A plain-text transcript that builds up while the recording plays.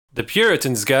The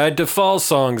Puritan's Guide to Fall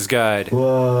Songs Guide.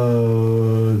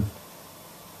 Whoa.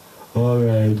 All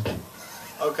right.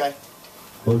 Okay.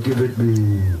 Well, give it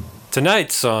me.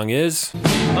 Tonight's song is...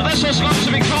 Well, this was meant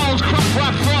to be called Crop 14,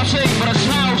 but it's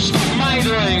now Stop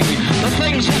Mithering. The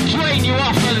things that drain you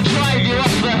off and drive you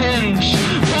off the hinge.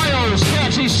 Boils,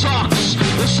 dirty socks,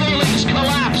 the ceilings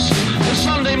collapse. The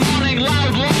Sunday morning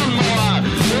loud lawnmower.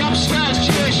 The upstairs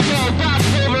Jewish girl dad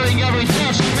quivering every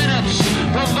 30 minutes.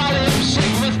 The Valium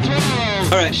sick withdrawal.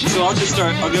 All right, so I'll just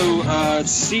start. I'll go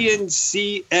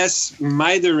C'n'C-S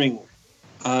Mithering.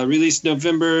 Released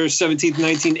November 17th,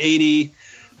 1980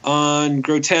 on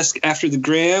Grotesque After the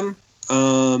Gram.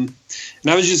 And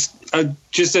I was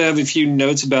just to have a few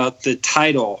notes about the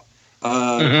title.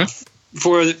 For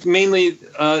mainly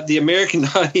the American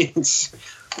audience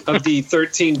of the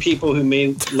 13 people who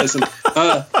may listen.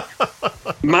 Come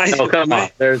on.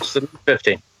 There's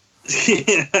 15.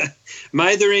 Yeah.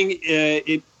 Mithering,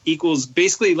 it equals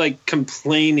basically like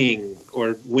complaining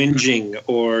or whinging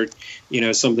or,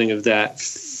 something of that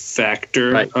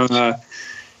factor. Right.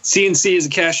 C&C is a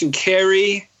cash and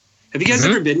carry. Have you guys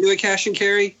ever been to a cash and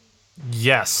carry?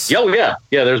 Yes. Oh, yeah.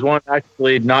 Yeah, there's one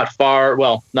actually not far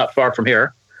from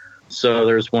here. So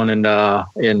there's one in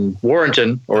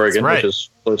Warrenton, Oregon, right. which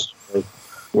is close to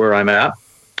where I'm at.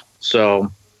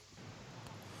 So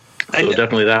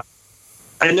definitely that.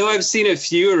 I know I've seen a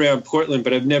few around Portland,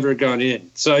 but I've never gone in.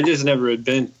 So I just never had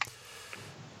been.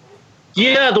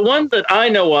 Yeah, the one that I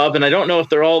know of, and I don't know if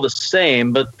they're all the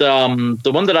same, but the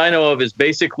one that I know of is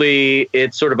basically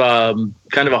it's sort of a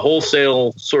kind of a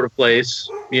wholesale sort of place.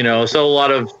 Sell a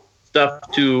lot of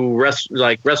stuff to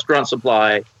restaurant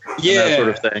supply, and that sort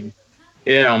of thing.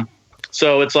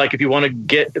 So it's like if you want to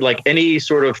get like any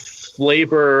sort of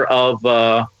flavor of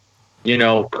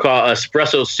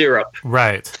espresso syrup,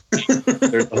 right?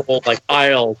 There's a whole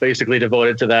aisle basically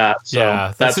devoted to that. So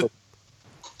yeah,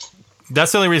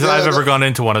 that's the only reason I've ever gone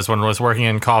into one is when I was working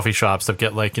in coffee shops that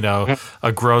get a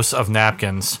gross of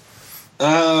napkins.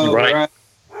 Oh, right.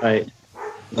 Okay.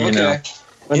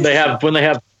 When they have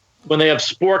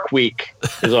Spork Week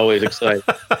is always exciting.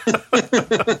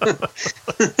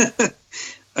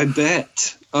 I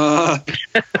bet. So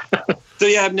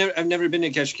yeah, I've never been to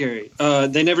Cash Carry.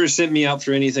 They never sent me out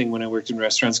for anything when I worked in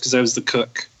restaurants because I was the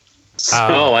cook.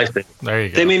 So I see. There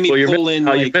you go. They made me pull in.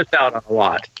 You missed out on a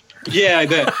lot. Yeah, I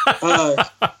bet.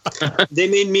 They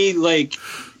made me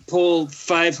pull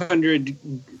 500,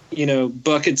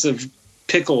 buckets of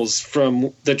pickles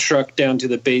from the truck down to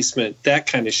the basement, that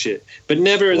kind of shit. But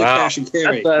never the cash and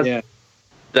carry. Yeah.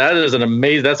 That is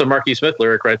that's a Marky Smith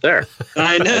lyric right there.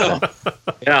 I know.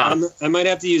 Yeah. I might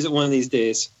have to use it one of these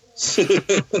days.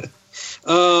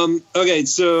 Okay,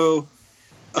 so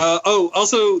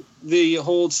also the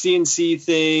whole C&C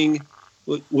thing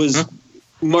was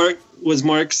Mark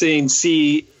saying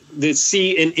the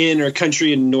C and N are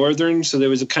country and northern, so there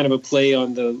was a kind of a play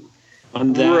on that.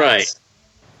 Right.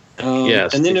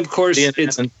 Yes. And then of course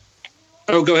it's.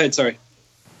 Oh, go ahead. Sorry.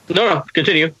 No,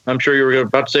 continue. I'm sure you were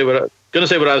about to say what I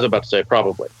was about to say.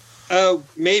 Probably. Oh,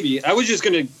 maybe. I was just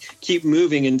going to keep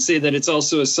moving and say that it's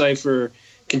also a cipher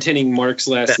containing Mark's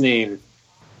last name,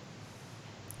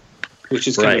 which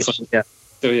is kind of fun. Yeah.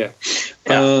 So yeah.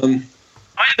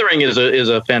 Mithering is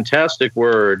a fantastic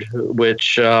word,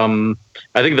 which I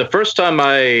think the first time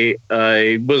I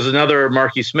was another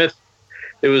Marky Smith.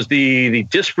 It was the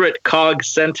disparate Cog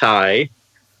Sentai,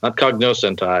 not Cogno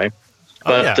Sentai,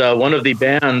 but one of the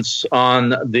bands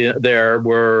on there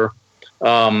were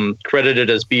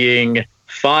credited as being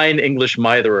fine English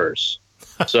mitherers.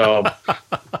 So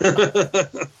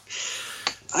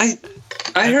I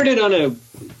heard it on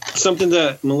something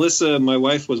that Melissa, my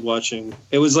wife, was watching.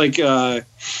 It was I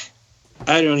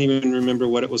don't even remember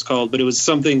what it was called, but it was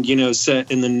something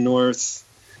set in the North.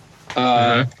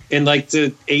 In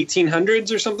the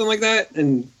 1800s or something like that,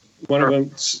 and one of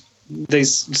them,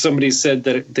 somebody said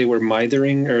that they were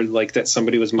mithering, or that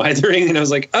somebody was mithering, and I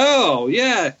was like, oh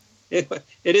yeah, it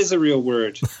is a real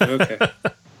word. Okay. I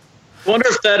wonder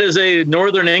if that is a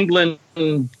Northern England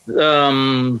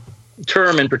term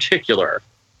in particular.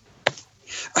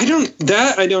 I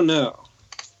don't know.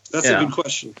 That's a good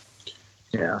question.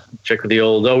 Yeah, check with the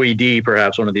old OED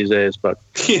perhaps one of these days, but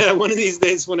yeah, one of these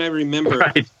days when I remember.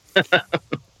 Right.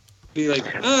 Be like,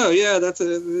 oh yeah, that's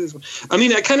it. I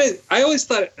mean, I always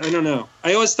thought, I don't know.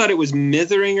 I always thought it was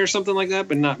mithering or something like that,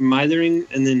 but not mithering.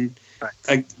 And then,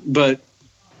 but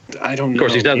I don't know. Of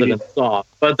course, he does it in song,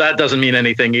 but that doesn't mean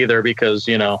anything either because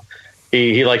he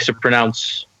likes to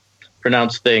pronounce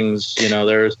things.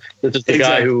 This is the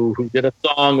guy who did a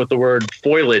song with the word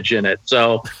foliage in it.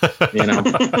 So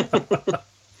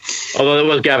Although it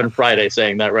was Gavin Friday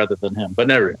saying that rather than him, but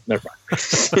never mind.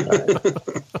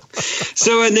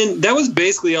 So, and then that was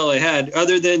basically all I had,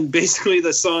 other than basically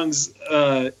the songs,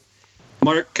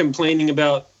 Mark complaining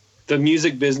about the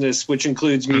music business, which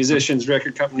includes musicians,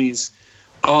 record companies,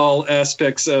 all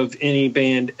aspects of any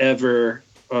band ever.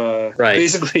 Right.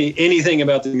 Basically anything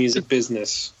about the music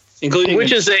business, including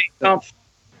which is a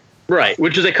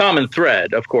common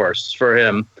thread, of course, for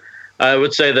him. I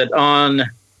would say that on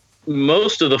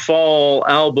most of the fall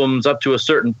albums, up to a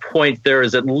certain point, there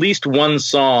is at least one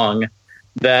song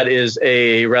that is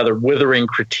a rather withering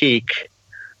critique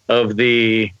of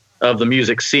the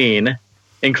music scene,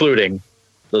 including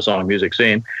the song "Music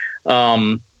Scene."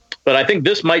 But I think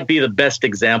this might be the best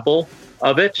example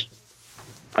of it.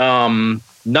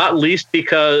 Not least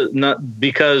because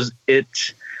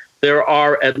there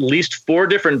are at least 4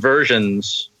 different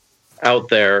versions out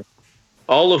there,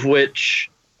 all of which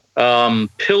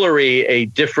pillory a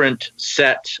different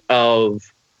set of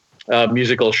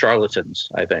musical charlatans,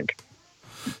 I think.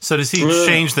 So does he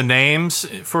change the names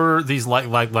for these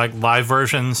like live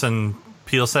versions and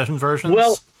Peel session versions?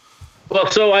 Well,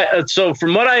 so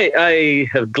from what I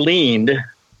have gleaned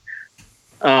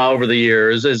over the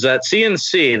years is that the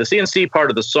CNC part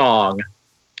of the song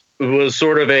was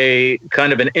sort of a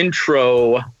kind of an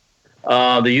intro.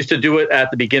 They used to do it at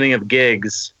the beginning of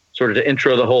gigs, sort of to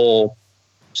intro the whole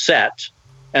set,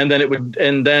 and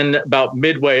then about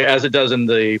midway, as it does in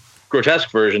the Grotesque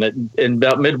version,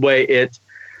 about midway it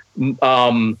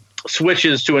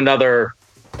switches to another.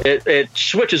 It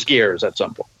switches gears at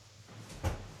some point,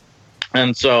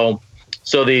 and so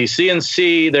the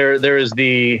CNC there is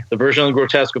the version of the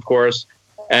Grotesque, of course,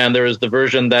 and there is the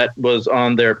version that was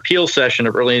on their Peel session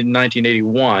of early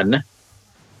 1981,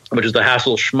 which is the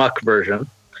Hassel Schmuck version.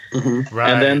 Mm-hmm.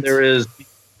 Right. And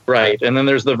then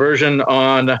there's the version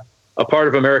on A Part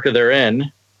of America They're In,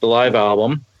 the live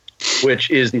album, which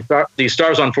is the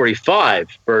Stars on 45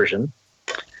 version.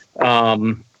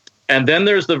 And then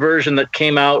there's the version that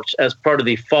came out as part of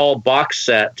the fall box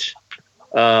set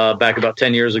back about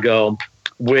 10 years ago,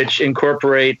 which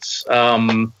incorporates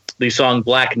the song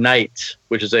Black Knight,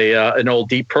 which is an old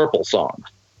Deep Purple song.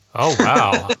 Oh,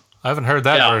 wow. I haven't heard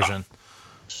that version.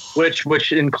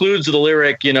 Which includes the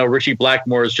lyric, Richie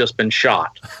Blackmore has just been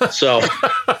shot. So...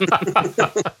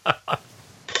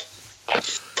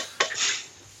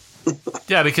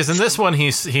 Yeah, because in this one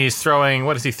he's throwing,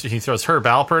 what is he? He throws Herb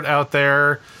Alpert out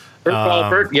there. Herb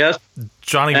Alpert, yes.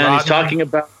 Johnny and Rotten. He's talking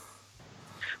about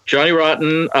Johnny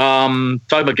Rotten, talking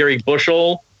about Gary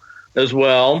Bushell as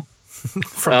well.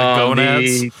 From the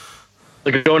Gonads.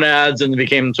 The Gonads, and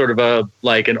became sort of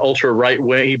an ultra right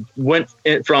wing. He went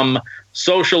from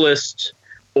socialist,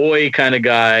 oi kind of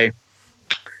guy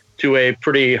to a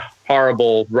pretty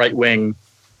horrible right wing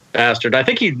bastard. I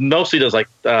think he mostly does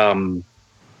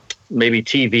maybe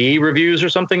TV reviews or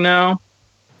something now.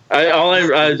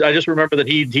 I just remember that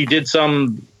he did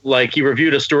some, he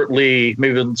reviewed Stuart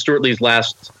Lee's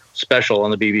last special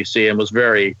on the BBC and was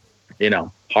very,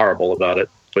 horrible about it,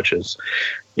 which is,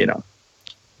 to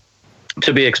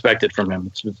be expected from him.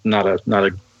 It's not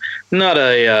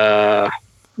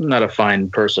a fine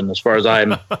person as far as I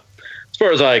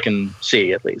can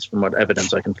see, at least from what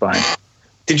evidence I can find.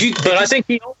 I think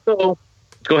he also.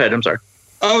 Go ahead. I'm sorry.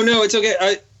 Oh no, it's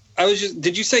okay. I was just.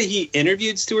 Did you say he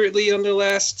interviewed Stuart Lee on the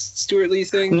last Stuart Lee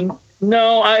thing?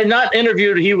 No, I not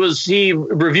interviewed. He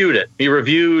reviewed it. He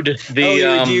reviewed the. He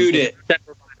reviewed it.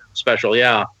 Special,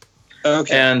 yeah.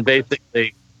 Okay. And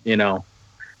basically,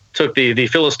 took the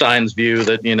Philistines view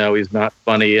that he's not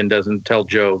funny and doesn't tell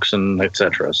jokes and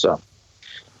etc. So.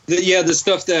 The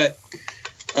stuff that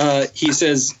he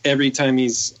saes every time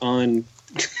he's on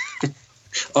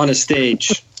a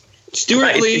stage.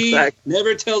 Stuart Lee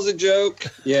never tells a joke.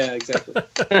 Yeah, exactly.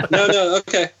 No,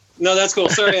 okay. No, that's cool.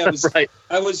 Sorry, I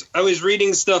was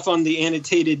reading stuff on the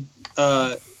annotated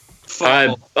I'm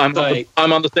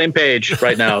on the same page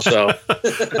right now, so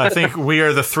I think we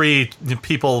are the 3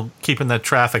 people keeping the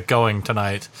traffic going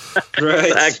tonight.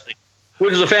 Right. Exactly.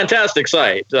 Which is a fantastic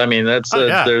site. I mean, there's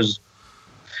forget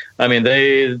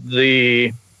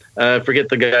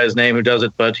the guy's name who does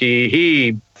it, but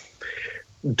he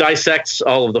dissects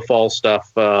all of the fall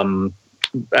stuff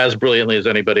as brilliantly as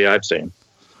anybody I've seen.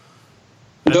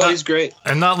 No, he's great.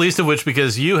 And not least of which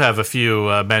because you have a few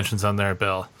mentions on there,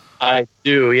 Bill. I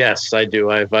do. Yes, I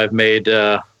do. I've made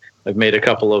a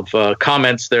couple of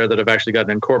comments there that have actually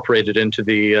gotten incorporated into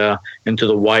the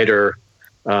wider.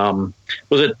 Was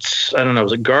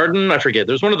it Garden? I forget.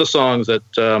 There's one of the songs that.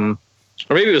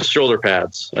 Or maybe it was Shoulder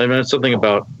Pads. I mean, it's something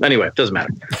about... Anyway, it doesn't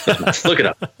matter. Look it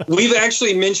up. We've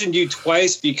actually mentioned you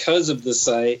twice because of the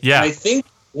site. Yeah. I think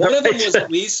one of them was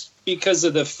at least because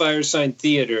of the Firesign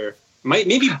Theater.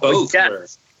 Maybe both were.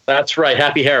 That's right.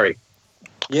 Happy Harry.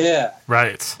 Yeah.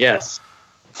 Right. Yes.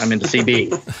 I'm into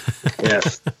CB.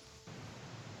 Yes.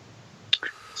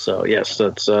 So, yes,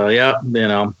 that's,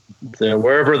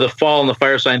 wherever the Fall and the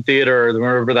Firesign Theater, or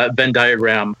wherever that Venn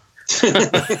diagram,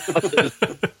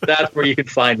 that's where you can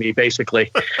find me,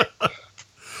 basically.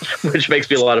 Which makes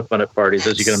me a lot of fun at parties,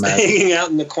 as you can imagine. Hanging out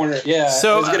in the corner. Yeah,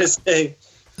 So, I was going to say.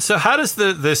 So how does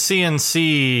the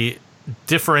CNC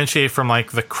differentiate from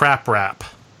like the crap rap?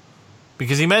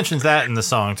 Because he mentions that in the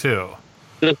song too.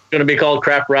 It's going to be called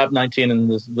Crap Rap 19,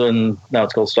 and then now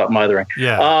it's called Stop Mithering.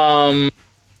 Yeah.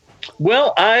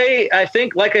 Well, I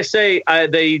think, like I say,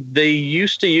 they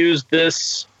used to use the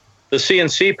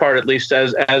CNC part at least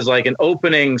as like an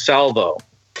opening salvo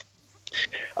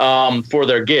for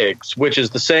their gigs, which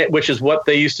is what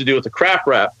they used to do with the crap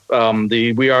rap,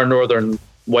 the We Are Northern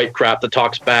White Crap that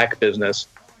talks back business.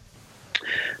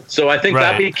 So I think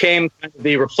that became kind of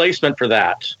the replacement for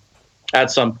that at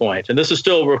some point. And this is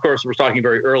still, of course, we're talking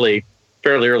fairly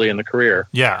early in the career.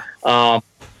 Yeah.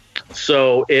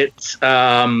 So it's,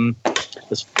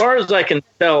 as far as I can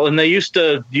tell, and they used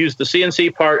to use the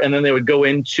CNC part, and then they would go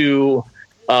into,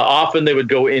 often they would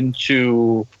go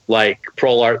into like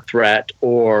Prol Art Threat,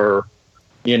 or,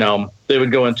 they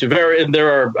would go into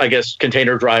there are, I guess,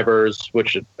 container drivers,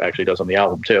 which it actually does on the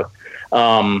album too.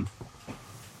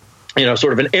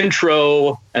 Sort of an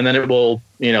intro, and then it will,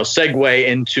 segue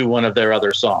into one of their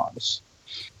other songs.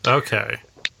 Okay.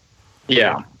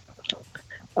 Yeah.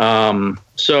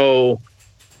 So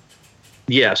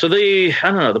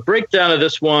the breakdown of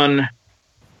this one,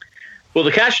 well,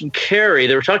 the cash and carry,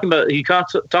 they were talking about, he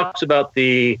talks about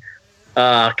the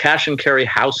cash and carry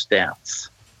house dance,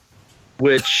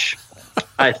 which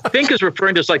I think is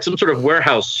referring to like some sort of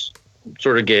warehouse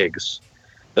sort of gigs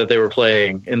that they were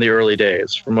playing in the early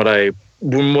days, from what I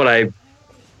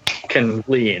can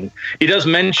glean. He does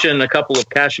mention a couple of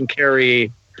cash and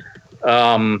carry,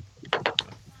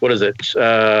 what is it?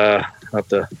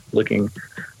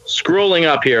 Scrolling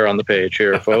up here on the page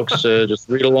here, folks. Just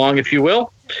read along if you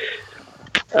will.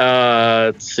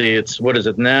 Let's see. What is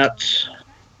it? Nat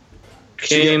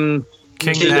King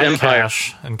Nat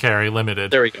Cash and Carry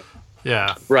Limited. There we go.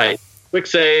 Yeah. Right. Quick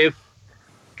Save,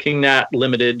 King Nat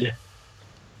Limited.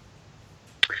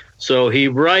 So he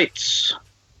writes,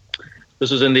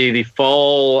 this is in the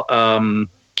fall,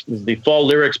 the fall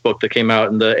lyrics book that came out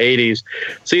in the 80s.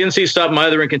 CNC Stop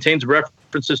Mithering contains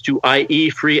references to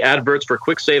IE free adverts for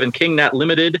Quick Save and King Nat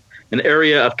Limited, an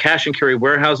area of cash and carry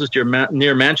warehouses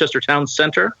near Manchester Town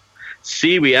Centre.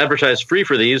 C, we advertise free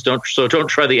for these. Don't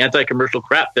try the anti-commercial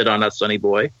crap bit on us, sonny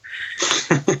boy.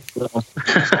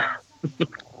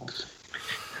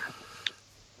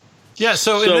 Yeah,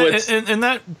 so in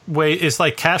that way, is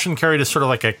like cash and carry just sort of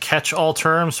like a catch-all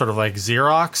term, sort of like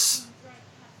Xerox?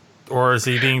 Or is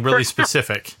he being really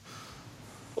specific?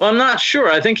 Well, I'm not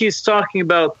sure. I think he's talking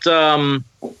about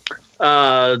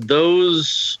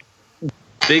those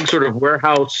big sort of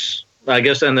warehouse, I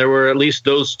guess, and there were at least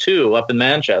those two up in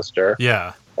Manchester.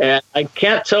 Yeah. And I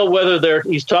can't tell whether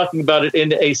he's talking about it in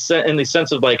the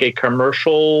sense of like a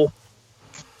commercial,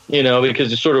 because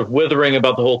he's sort of withering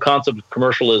about the whole concept of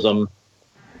commercialism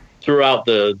throughout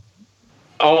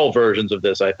all versions of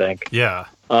this, I think. Yeah.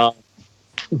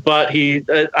 But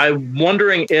I'm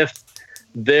wondering if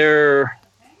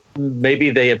maybe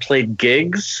they had played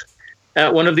gigs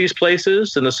at one of these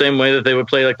places in the same way that they would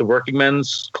play like the working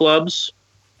men's clubs,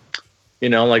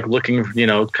 like looking,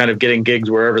 kind of getting gigs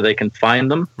wherever they can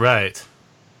find them. Right.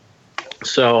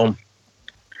 So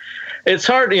it's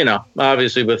hard,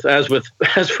 obviously as with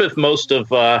most of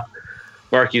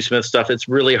Mark U. Smith stuff, it's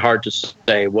really hard to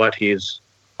say what he's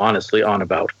honestly on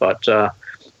about. But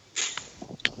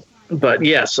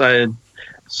yes, and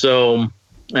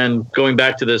going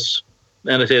back to this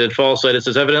annotated fall site, it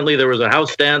says, evidently there was a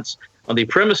house dance on the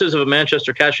premises of a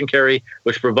Manchester cash and carry,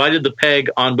 which provided the peg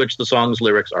on which the song's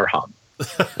lyrics are hung.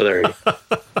 So there you go.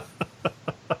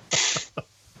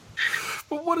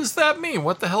 But what does that mean?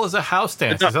 What the hell is a house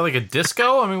dance? Is that like a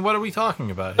disco? I mean, what are we talking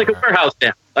about here? Like a warehouse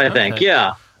dance, I think.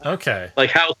 Yeah. Okay.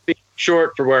 Like house being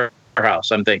short for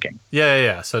warehouse, I'm thinking.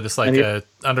 Yeah. So just like a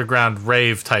underground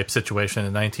rave type situation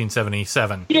in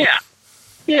 1977.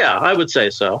 Yeah, I would say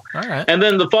so. All right. And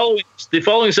then the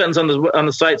following sentence on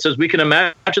the site says, we can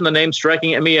imagine the name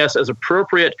striking MES as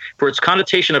appropriate for its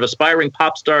connotation of aspiring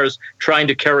pop stars trying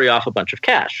to carry off a bunch of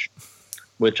cash,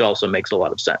 which also makes a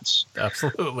lot of sense.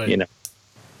 Absolutely.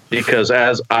 Because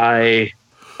as I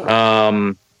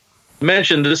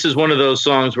mentioned, this is one of those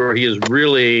songs where he is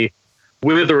really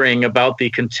withering about the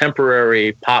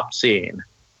contemporary pop scene.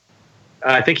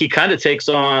 I think he kind of takes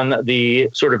on the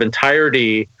sort of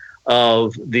entirety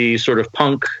of the sort of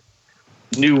punk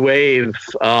new wave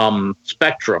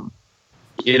spectrum.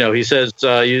 You know, he says,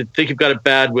 you think you've got it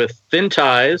bad with thin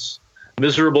ties,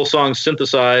 miserable songs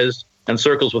synthesized, and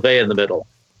circles with A in the middle,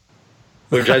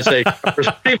 which I'd say covers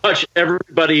pretty much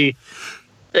everybody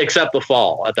except the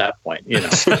Fall at that point, you know.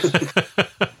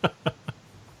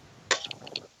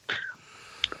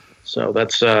 So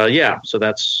that's so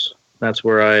that's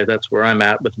where I'm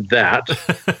at with that.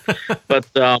 But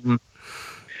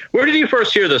where did you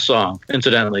first hear this song,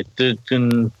 incidentally?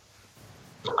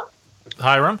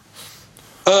 Hiram?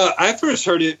 I first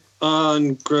heard it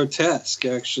on Grotesque,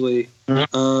 actually.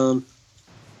 Mm-hmm.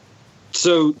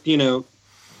 So, you know,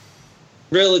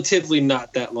 relatively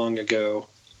not that long ago.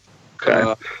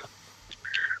 Okay.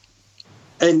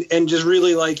 And just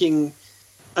really liking,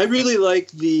 I really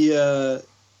liked the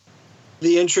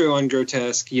intro on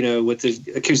Grotesque, you know, with the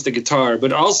acoustic guitar,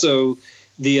 but also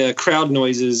the crowd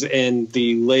noises and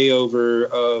the layover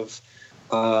of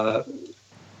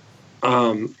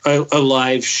a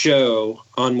live show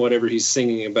on whatever he's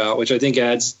singing about, which I think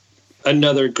adds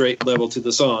another great level to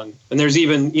the song. And there's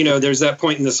even, you know, there's that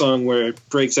point in the song where it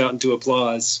breaks out into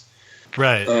applause.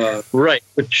 Right. Right.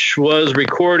 Which was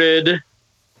recorded,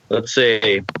 let's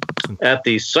say, at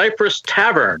the Cypress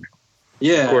Tavern.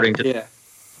 Yeah. According to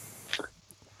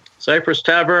Cypress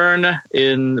Tavern,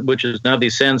 which is now the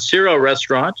San Siro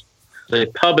restaurant, a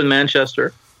pub in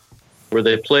Manchester, where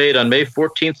they played on May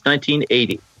 14th,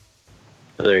 1980.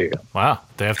 So there you go. Wow.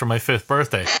 Day after my 5th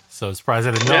birthday. So surprised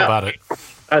I didn't know about it.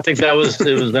 I think it was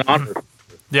an honor.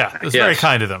 Yeah. It was very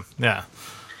kind of them. Yeah.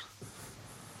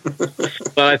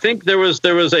 But I think there was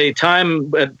a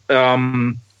time at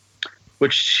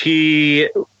which he,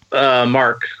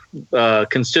 Mark,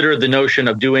 considered the notion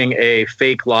of doing a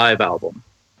fake live album.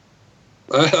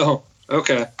 Oh,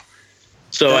 okay.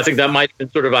 So I think that might have been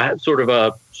sort of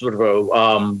a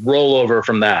rollover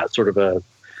from that, sort of a,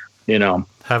 you know,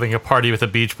 having a party with the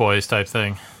Beach Boys type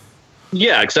thing.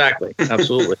 Yeah, exactly.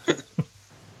 Absolutely.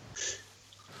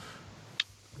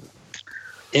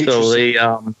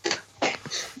 So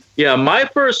my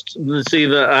first,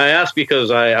 I asked because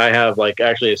I have like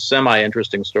actually a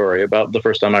semi-interesting story about the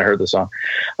first time I heard the song,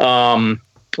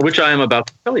 which I am about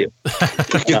to tell you.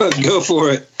 Go for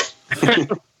it.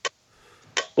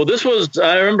 Well,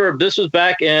 I remember this was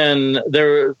back in,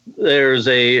 there's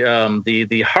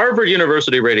the Harvard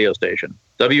University radio station,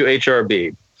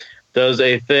 WHRB, does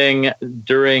a thing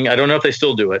during, I don't know if they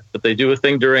still do it, but they do a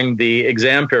thing during the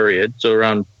exam period, so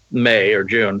around May or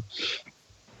June,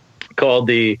 called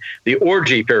the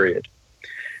orgy period.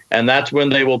 And that's when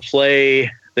they will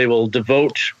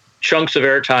devote chunks of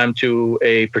airtime to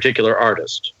a particular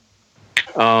artist.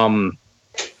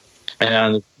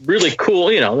 And really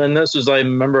cool, you know, and this is, I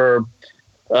remember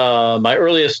my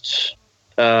earliest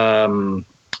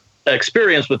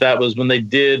experience with that was when they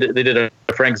did a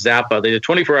Frank Zappa. They did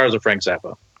 24 hours of Frank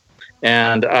Zappa.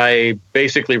 And I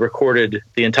basically recorded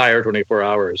the entire 24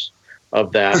 hours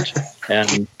of that.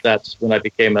 And that's when I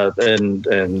became a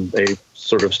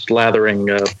sort of slathering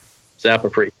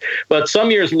Zappa freak. But some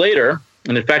years later,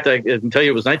 and in fact, I can tell you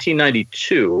it was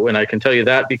 1992, and I can tell you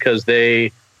that because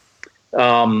they...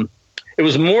 it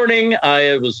was morning.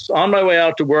 I was on my way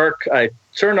out to work. I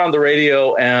turned on the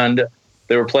radio and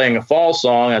they were playing a Fall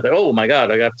song. I thought, oh my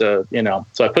God, I got to, you know.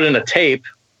 So I put in a tape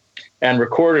and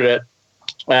recorded it.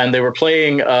 And they were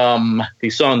playing the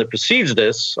song that precedes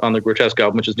this on the Grotesque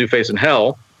album, which is New Face in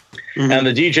Hell. Mm-hmm. And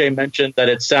the DJ mentioned that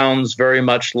it sounds very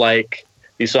much like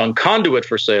the song Conduit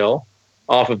for Sale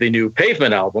off of the new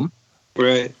Pavement album,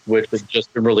 right, which had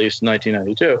just been released in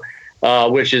 1992.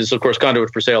 Which is, of course,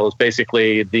 Conduit for Sale is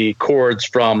basically the chords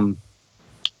from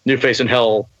New Face in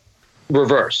Hell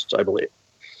reversed, I believe.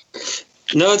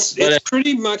 No, it's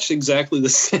pretty much exactly the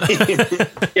same.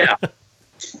 Yeah.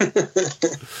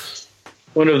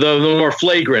 One of the more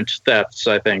flagrant thefts,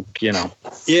 I think, you know.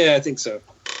 Yeah, I think so.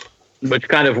 Which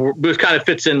kind of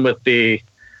fits in with the,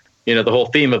 you know, the whole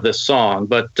theme of this song.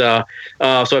 But so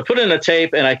I put in a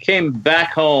tape and I came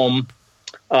back home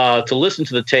to listen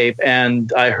to the tape,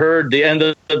 and I heard the end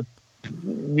of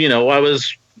you know, I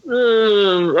was a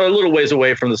little ways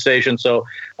away from the station, so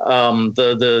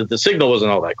the signal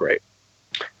wasn't all that great.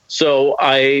 So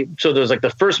there's like the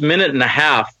first minute and a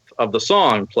half of the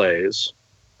song plays,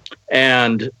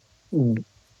 and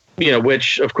you know,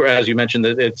 which of course, as you mentioned,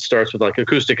 it starts with like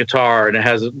acoustic guitar, and it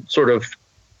has a sort of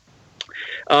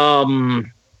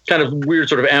kind of weird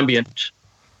sort of ambient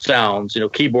sounds, you know,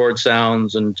 keyboard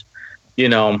sounds, and you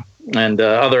know, and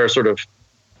other sort of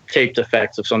taped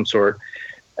effects of some sort.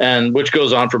 and which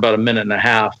goes on for about a minute and a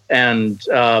half, and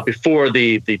before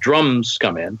the drums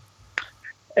come in.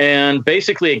 And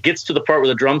basically it gets to the part where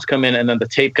the drums come in and then the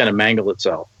tape kind of mangle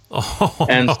itself. Oh,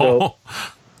 and no. so,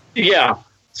 yeah.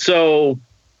 So,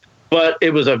 but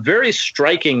it was a very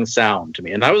striking sound to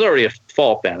me. And I was already a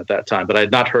Fall fan at that time, but I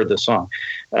had not heard this song.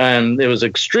 And it was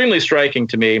extremely striking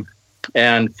to me.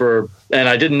 And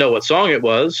I didn't know what song it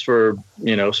was for,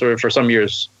 sort of for some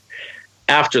years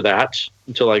after that,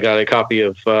 until I got a copy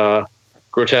of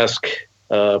Grotesque,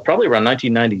 probably around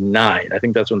 1999. I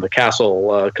think that's when the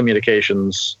Castle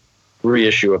Communications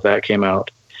reissue of that came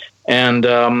out. And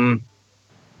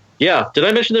yeah, did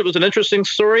I mention it was an interesting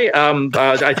story?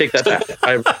 I take that back.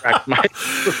 I retract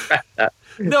that.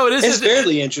 No, it's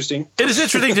fairly interesting. It is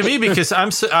interesting to me because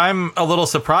I'm a little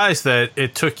surprised that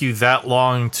it took you that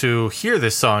long to hear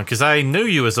this song, because I knew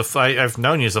you as I've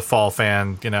known you as a Fall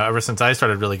fan, ever since I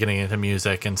started really getting into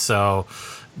music, and so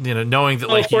knowing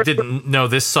that you didn't know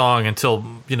this song until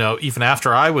even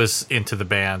after I was into the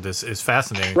band is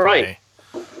fascinating to me.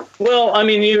 Well, I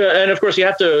mean, and of course you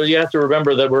have to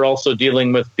remember that we're also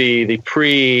dealing with the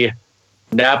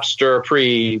pre-Napster,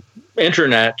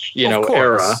 pre-internet,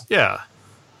 era. Yeah.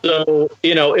 So,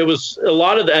 it was a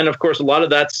lot of and of course a lot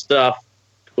of that stuff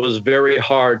was very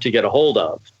hard to get a hold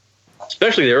of,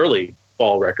 especially the early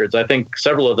Fall records. I think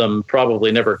several of them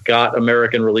probably never got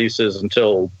American releases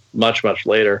until much, much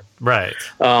later. Right.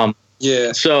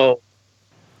 Yeah. So,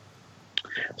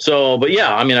 but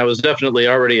yeah, I mean, I was definitely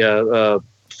already a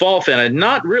Fall fan. I'd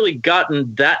not really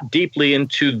gotten that deeply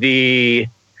into the.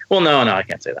 Well, no, I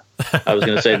can't say that. I was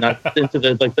going to say not into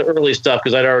the early stuff,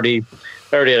 because I already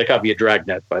had a copy of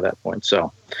Dragnet by that point.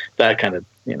 So that kind of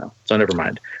so never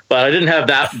mind. But I didn't have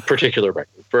that particular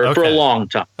record for a long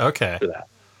time. Okay. For that.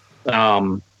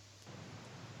 And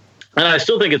I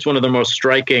still think it's one of the most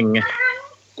striking.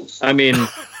 I mean,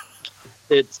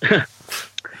 it's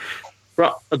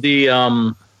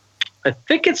I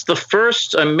think it's the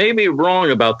first. I may be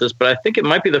wrong about this, but I think it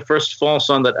might be the first Fall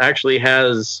song that actually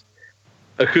has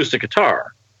acoustic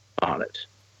guitar on it.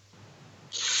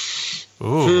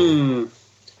 Ooh.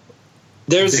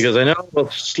 Because I know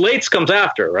Slates comes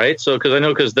after, right? So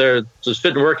because there's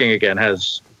Fit and Working Again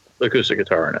has acoustic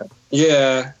guitar in it.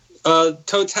 Yeah.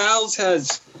 Totals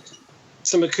has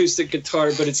some acoustic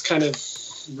guitar, but it's kind of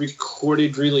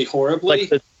recorded really horribly.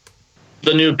 Like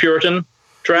the new Puritan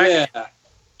track? Yeah.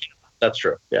 That's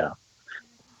true. Yeah.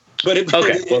 But it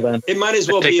might as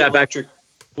well be electric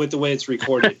with the way it's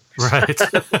recorded. Right.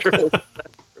 But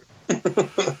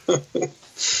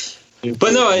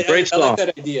no, I like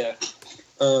that idea.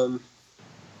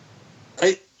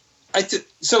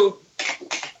 So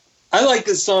I like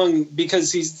this song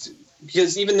because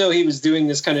even though they were doing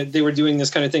this kind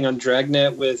of thing on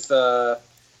Dragnet with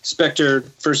Spectre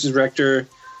versus Rector.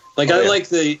 I like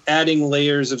the adding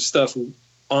layers of stuff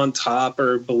on top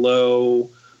or below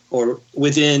or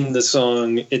within the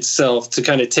song itself to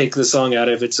kind of take the song out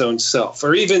of its own self,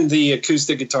 or even the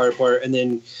acoustic guitar part and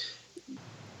then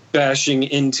bashing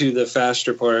into the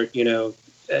faster part, in the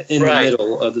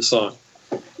middle of the song.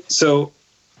 So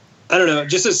I don't know,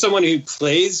 just as someone who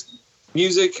plays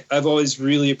music, I've always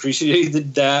really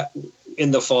appreciated that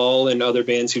in the Fall and other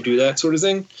bands who do that sort of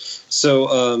thing.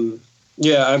 So,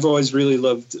 I've always really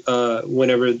loved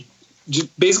whenever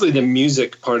basically the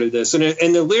music part of this, and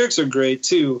the lyrics are great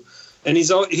too. And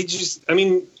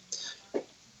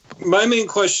my main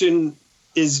question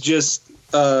is just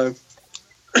my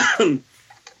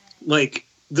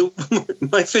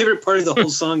favorite part of the whole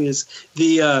song is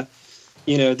the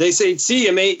they say, "See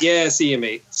you, mate. Yeah, see you,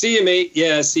 mate. See you, mate.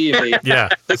 Yeah, see you, mate." Yeah,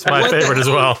 that's my favorite as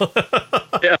well.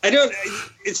 Yeah.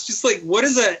 It's just what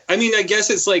is that? I mean, I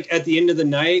guess it's at the end of the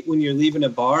night when you're leaving a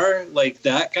bar,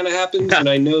 that kind of happens. And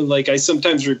I know, I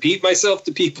sometimes repeat myself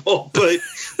to people, but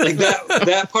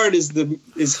that part is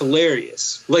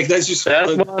hilarious. That's just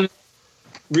one,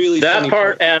 really that funny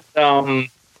part. And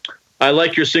I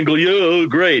like your single. Yo,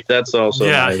 great. That's also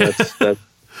that's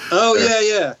Oh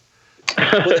yeah.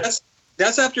 Well,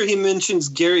 that's after he mentions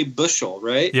Gary Bushell,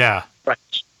 right? Yeah.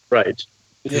 Right.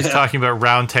 He's talking about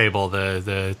Roundtable,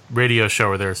 the radio show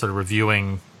where they're sort of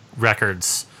reviewing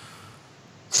records,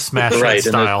 smash hit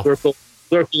style. Circle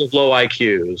of low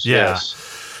IQs. Yeah.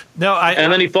 Yes. No,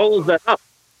 and then he follows that up.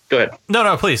 Go ahead.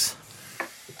 No, please.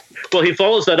 Well, he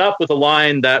follows that up with a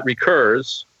line that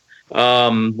recurs,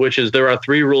 which is, "There are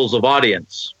 3 rules of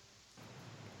audience."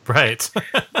 Right.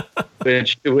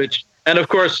 which, and of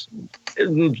course,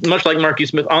 much like Marky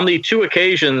Smith, on the 2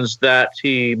 occasions that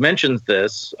he mentions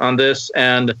this, on this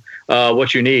and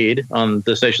What You Need, on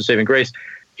This Nation Saving Grace,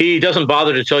 he doesn't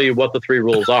bother to tell you what the 3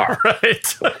 rules are.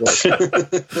 Right.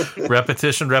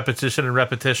 Repetition, repetition, and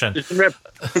repetition.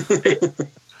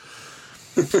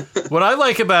 What I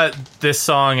like about this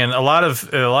song and a lot of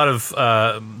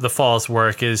the Fall's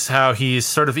work is how he's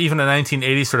sort of, even in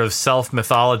 1980, sort of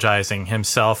self-mythologizing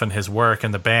himself and his work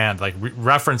and the band, like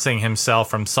referencing himself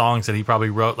from songs that he probably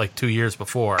wrote like 2 years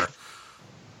before.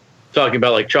 Talking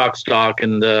about like Chalk Stock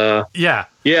and yeah,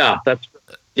 that's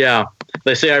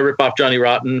they say I rip off Johnny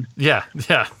Rotten. Yeah.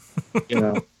 You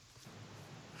know.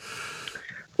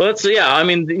 Well, I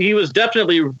mean, he was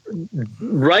definitely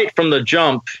right from the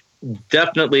jump,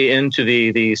 definitely into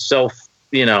the self,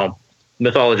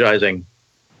 mythologizing.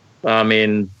 I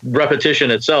mean,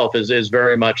 repetition itself is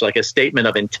very much like a statement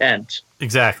of intent.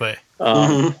 Exactly.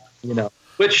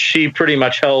 Which he pretty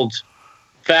much held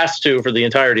fast to for the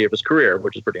entirety of his career,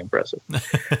 which is pretty impressive.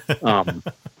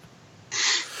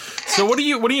 So what do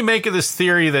you make of this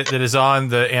theory that is on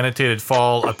the annotated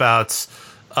Fall about 5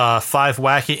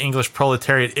 wacky English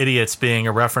proletariat idiots being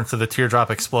a reference to the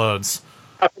Teardrop Explodes?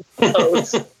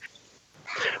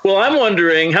 Well, I'm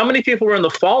wondering how many people were in the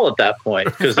Fall at that point,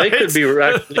 because they could be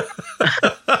actually.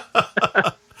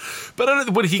 But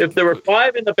if there were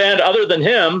 5 in the band other than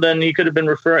him, then he could have been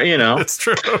referring. It's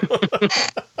true.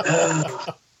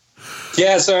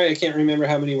 Yeah, sorry, I can't remember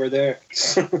how many were there.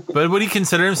 But would he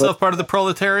consider himself part of the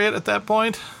proletariat at that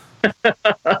point?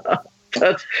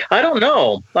 I don't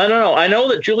know. I know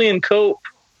that Julian Cope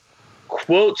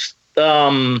quotes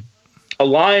a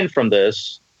line from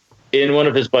this in one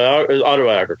of his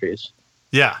autobiographies.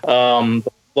 Yeah.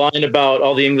 Line about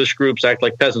all the English groups act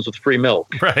like peasants with free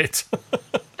milk. Right.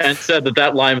 And said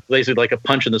that line was basically like a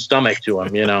punch in the stomach to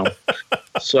him,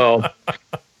 So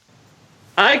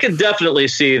I could definitely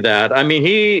see that. I mean,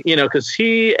 he, because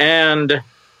he and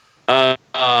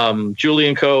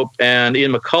Julian Cope and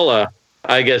Ian McCullough,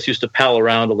 I guess, used to pal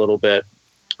around a little bit.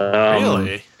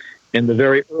 Really? In the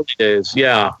very early days,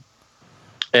 yeah.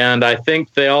 And I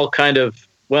think they all kind of,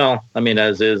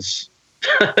 as is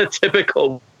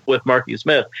typical with Marky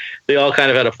Smith, they all kind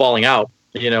of had a falling out,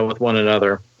 with one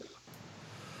another.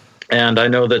 And I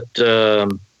know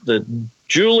that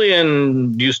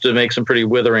Julian used to make some pretty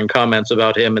withering comments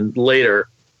about him, and later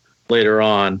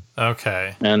on.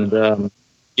 Okay. And so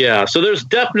there's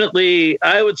definitely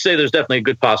a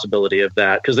good possibility of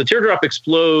that, because the Teardrop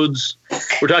Explodes.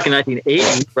 We're talking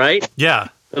 1980, right? Yeah.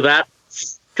 So that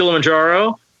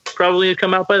Kilimanjaro probably had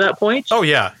come out by that point. Oh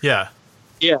yeah.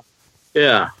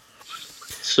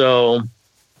 So,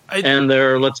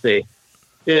 let's see.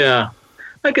 Yeah.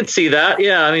 I could see that.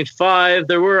 Yeah, I mean, 5.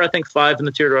 There were, I think, 5 in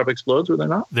the Teardrop Explodes, were there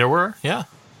not? There were, yeah.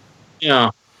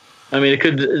 Yeah. I mean, it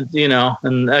could,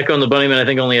 and Echo and the Bunnymen, I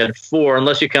think, only had 4,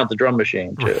 unless you count the drum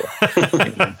machine, too.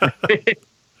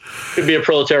 Could be a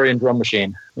proletarian drum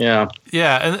machine. Yeah.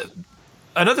 Yeah, and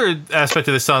another aspect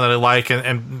of this song that I like,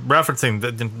 and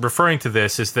referring to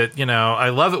this, is that, I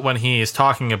love it when he is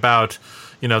talking about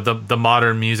the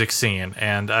modern music scene.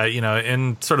 And,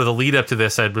 in sort of the lead up to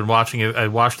this, I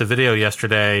watched a video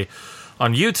yesterday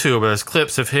on YouTube. There's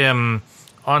clips of him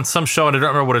on some show, and I don't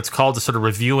remember what it's called, just sort of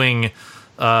reviewing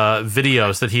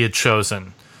videos that he had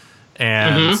chosen.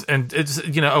 And it's,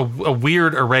 a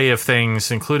weird array of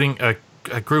things, including a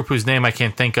group whose name I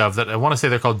can't think of, that I want to say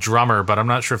they're called Drummer, but I'm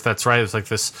not sure if that's right. It's like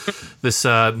this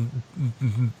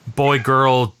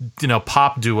boy-girl,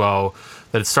 pop duo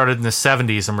that had started in the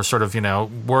 70s and were sort of,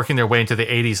 working their way into the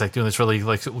 80s, like doing this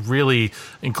really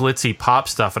glitzy pop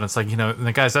stuff. And it's like, and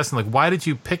the guy's asking, like, why did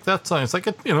you pick that song? It's like,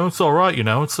 it's all right,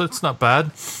 it's not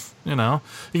bad. You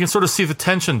can sort of see the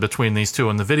tension between these two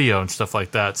in the video and stuff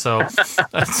like that. So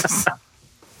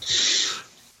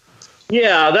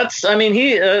yeah,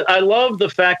 I love the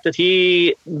fact that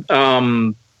he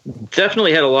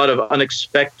definitely had a lot of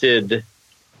unexpected.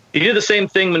 He did the same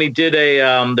thing when he did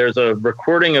there's a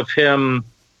recording of him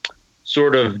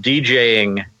sort of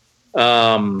DJing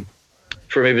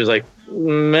for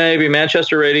maybe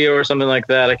Manchester Radio or something like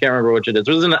that. I can't remember which it is.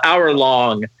 It was an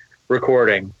hour-long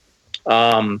recording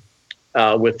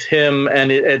with him,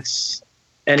 and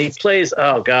he plays.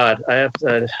 Oh God, I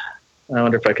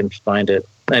wonder if I can find it.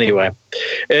 Anyway,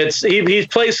 he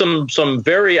plays some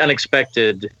very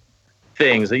unexpected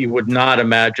things that you would not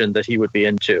imagine that he would be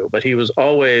into, but he was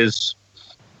always,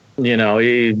 you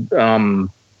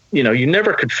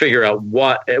never could figure out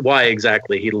why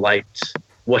exactly he liked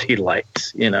what he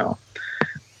liked,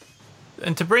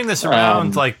 And to bring this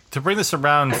around,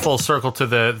 full circle to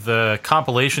the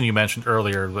compilation you mentioned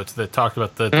earlier, that talked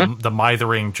about the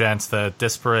Mithering gents, the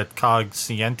Disparate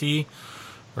Cognoscenti,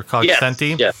 or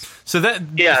Cognoscenti. Yes. So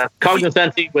that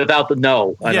Cognoscenti without the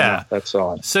no. I don't know that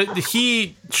song. So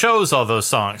he chose all those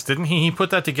songs, didn't he? He put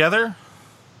that together.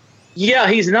 Yeah,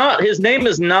 he's not. His name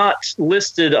is not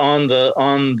listed on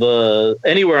the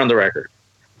anywhere on the record.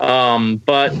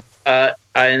 But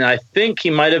I think he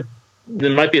might have.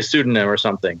 There might be a pseudonym or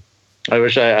something. I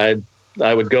wish I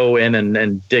would go in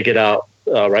and dig it out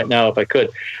right now if I could.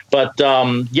 But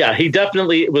he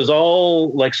definitely. It was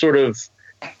all like sort of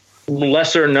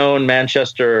lesser known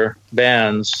Manchester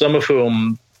bands, some of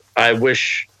whom I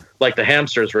wish, like the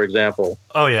Hamsters, for example.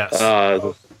 Oh yes.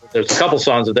 There's a couple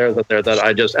songs of theirs that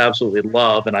I just absolutely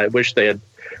love, and I wish they had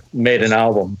made an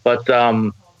album. But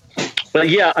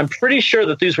yeah, I'm pretty sure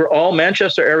that these were all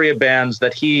Manchester area bands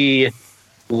that he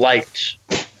liked,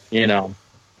 and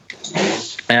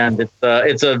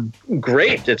it's a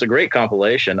great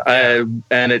compilation. And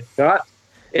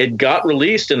it got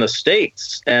released in the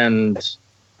States, and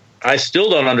I still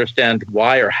don't understand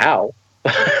why or how,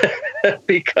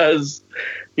 because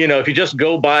if you just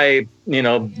go by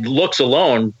looks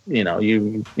alone,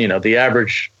 the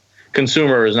average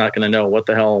consumer is not going to know what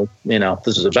the hell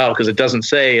this is about, because it doesn't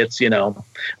say it's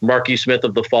Marky Smith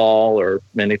of the Fall or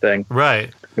anything.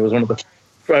 Right. It was I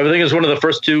think it was one of the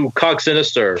first two Cog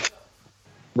Sinister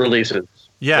releases.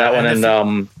 Yeah, that one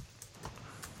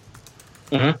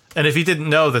and if you didn't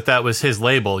know that was his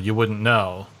label, you wouldn't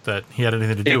know that he had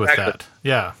anything to do with that.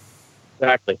 Yeah,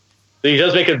 exactly. So he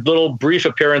does make a little brief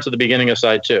appearance at the beginning of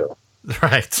side 2.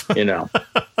 Right. Yeah.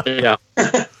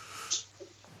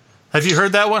 Have you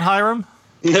heard that one, Hiram?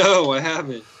 No, I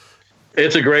haven't.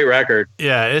 It's a great record.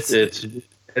 Yeah, it's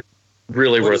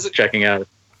really worth checking out.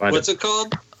 What's it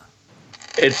called?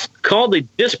 It's called the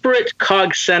Disparate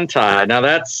Cognoscenti. Now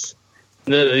that's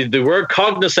the word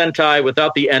Cognoscenti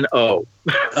without the N-O.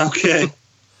 Okay.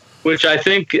 Which I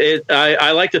think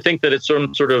I like to think that it's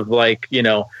some sort of like,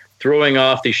 throwing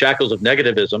off the shackles of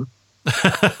negativism. But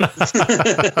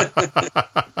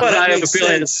I have a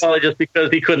feeling it's probably just because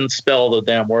he couldn't spell the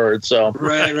damn word. So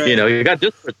right. You got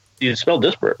disparate. You spell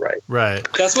disparate right. Right.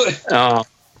 That's what I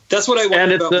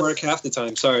wonder about Mark half the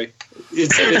time. Sorry,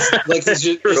 it's like is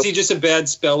he just a bad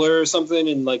speller or something?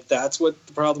 And like that's what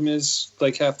the problem is.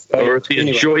 Like or is he a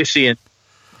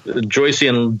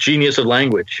Joycean genius of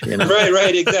language?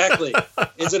 Right. Exactly.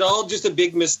 Is it all just a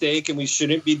big mistake, and we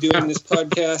shouldn't be doing this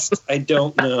podcast? I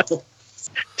don't know.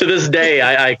 To this day,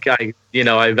 I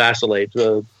vacillate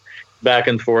back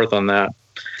and forth on that,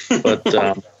 but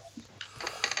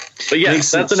yeah,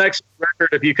 that's the next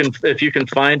record. If you can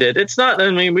find it, it's not. I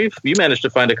mean, you managed to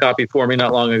find a copy for me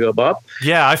not long ago, Bob.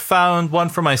 Yeah, I found one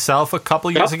for myself a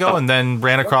couple years ago, and then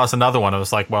ran across another one. I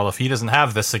was like, well, if he doesn't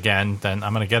have this again, then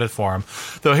I'm going to get it for him.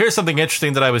 Though here's something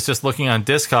interesting that I was just looking on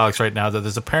Discogs right now. That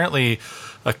there's apparently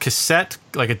a cassette,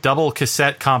 like a double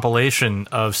cassette compilation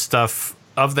of stuff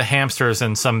of the Hamsters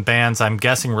and some bands I'm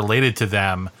guessing related to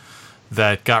them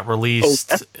that got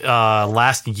released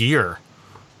last year.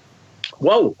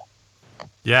 Whoa.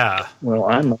 Yeah.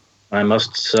 Well, I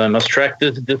must track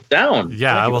this down.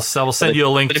 Yeah, I will send you a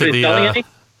link to the.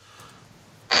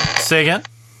 Say again.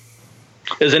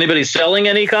 Is anybody selling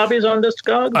any copies on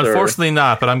Discogs? Unfortunately,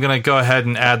 not. But I'm going to go ahead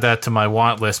and add that to my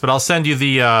want list. But I'll send you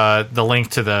the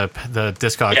link to the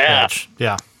Discogs page.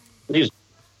 Yeah.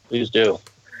 Please do.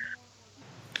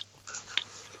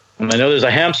 And I know there's a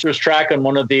Hamsters track on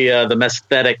one of the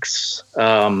Mesthetics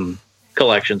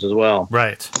collections as well.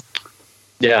 Right.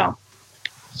 Yeah.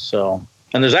 So,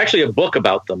 and there's actually a book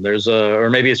about them. Or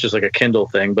maybe it's just like a Kindle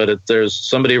thing, but there's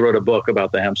somebody wrote a book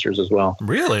about the Hamsters as well.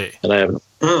 Really? That I haven't.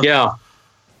 Yeah.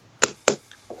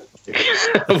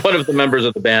 One of the members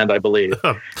of the band, I believe.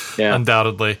 Yeah.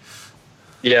 Undoubtedly.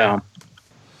 Yeah.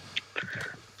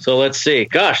 So let's see.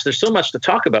 Gosh, there's so much to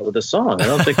talk about with this song. I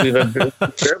don't think we've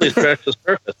barely scratched the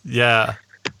surface. Yeah.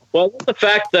 Well, the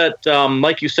fact that,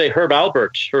 like you say, Herb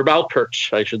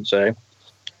Alpert, I should say,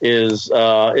 is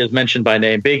mentioned by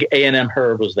name. Big A&M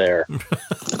Herb was there.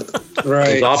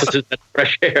 Right. His opposite of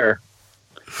Fresh Air.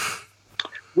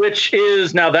 Which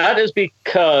is, now that is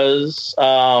because,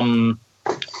 of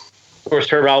course,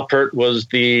 Herb Alpert was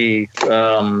the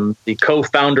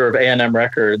co-founder of A&M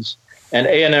Records, and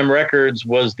A&M Records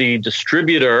was the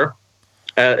distributor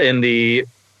in the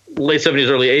late 70s,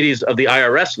 early 80s of the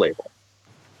IRS label.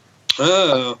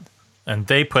 Oh. And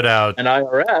they put out an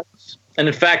IRS. And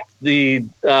in fact, the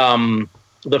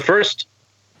first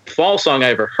fall song I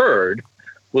ever heard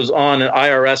was on an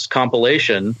IRS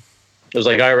compilation. It was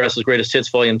like IRS's Greatest Hits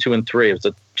Volume 2 and 3. It was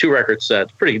a 2-record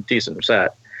set, pretty decent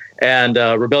set. And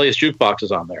Rebellious Jukebox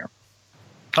is on there.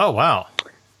 Oh, wow.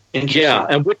 Yeah,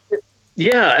 and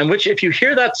which if you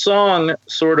hear that song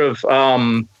sort of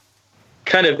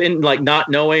kind of in like not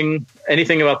knowing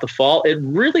anything about the Fall, it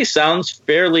really sounds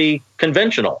fairly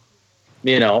conventional,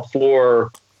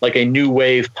 for like a new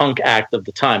wave punk act of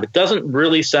the time. It doesn't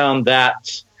really sound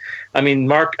that. I mean,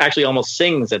 Mark actually almost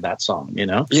sings in that song,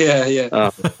 Yeah.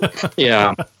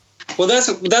 Yeah. Well,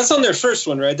 that's on their first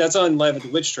one, right? That's on Live at the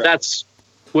Witch Trials. That's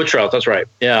Witch Trials. That's right.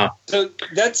 Yeah. So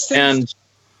that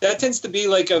tends to be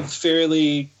like a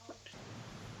fairly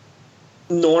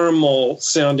normal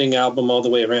sounding album all the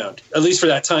way around, at least for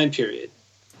that time period.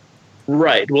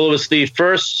 Right. Well, it was the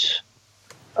first.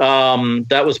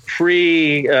 That was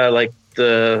pre, like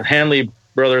the Hanley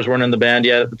brothers weren't in the band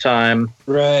yet at the time.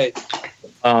 Right.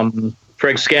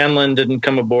 Craig Scanlon didn't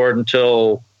come aboard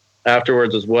until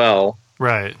afterwards as well.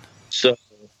 Right. So,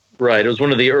 right. It was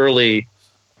one of the early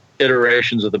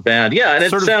iterations of the band. Yeah, and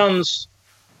it sounds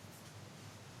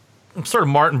sort of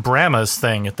Martin Brama's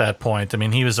thing at that point. I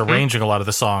mean, he was arranging a lot of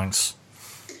the songs.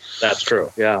 That's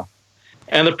true. Yeah.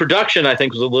 And the production, I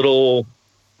think, was a little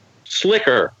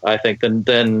slicker, I think,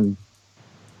 than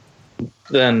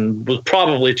was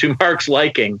probably to Mark's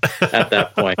liking at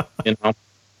that point,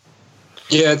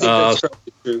 Yeah, I think that's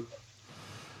probably true.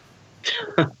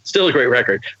 Still a great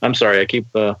record. I'm sorry. I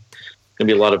keep going to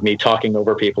be a lot of me talking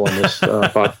over people in this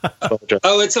podcast.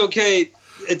 Oh, it's okay.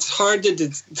 It's hard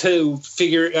to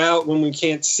figure out when we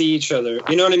can't see each other.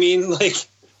 You know what I mean? Like,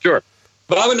 sure.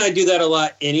 Bob and I do that a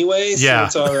lot anyway, so yeah.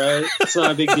 It's all right. It's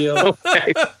not a big deal.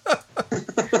 Okay.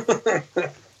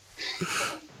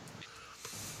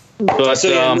 But, so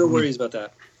yeah, no worries about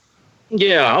that.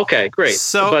 Yeah. Okay. Great.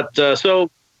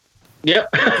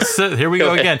 Yep. So here we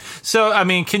go again. So, I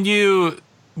mean, can you,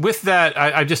 with that,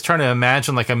 I'm just trying to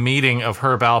imagine like a meeting of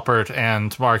Herb Alpert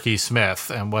and Mark E.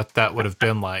 Smith and what that would have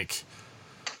been like.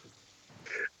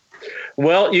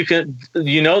 Well,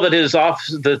 that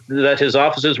his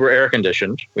offices were air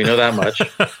conditioned. We know that much.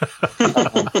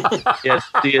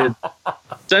 The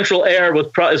central air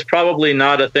is probably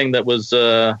not a thing that was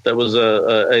a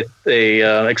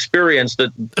experience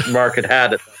that Mark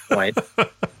had at that point.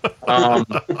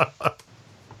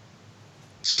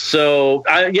 So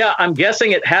I'm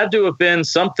guessing it had to have been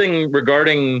something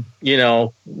regarding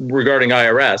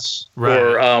IRS,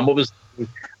 right.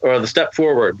 or the Step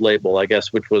Forward label, I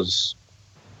guess, which was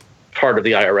part of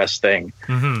the IRS thing.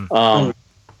 Mm-hmm.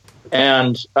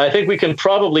 And I think we can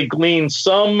probably glean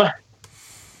some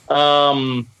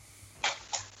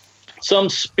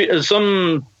sort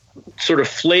of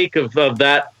flake of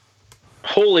that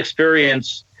whole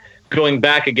experience going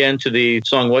back again to the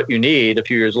song What You Need a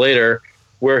few years later,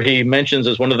 where he mentions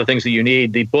as one of the things that you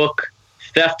need the book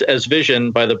Theft as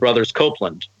Vision by the brothers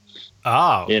Copeland.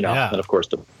 Oh, yeah. And of course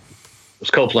the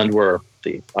Copeland were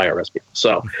the IRS people.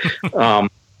 So,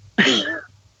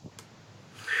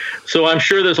 so I'm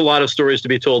sure there's a lot of stories to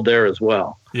be told there as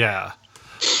well. Yeah.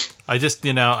 I just,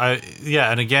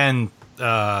 and again,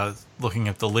 looking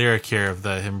at the lyric here of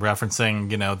him referencing,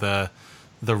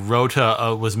 the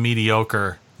rota was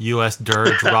mediocre, U.S.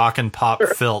 dirge, rock and pop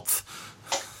filth.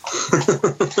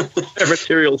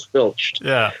 Materials filched.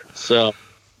 Yeah. So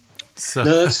no,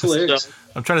 that's hilarious.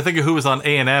 I'm trying to think of who was on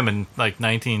A&M in like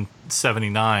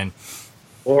 1979.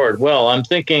 Lord, well, I'm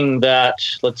thinking that,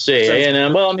 let's see,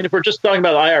 A&M. Well, I mean, if we're just talking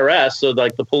about IRS, so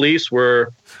like the Police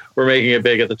were making it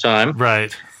big at the time,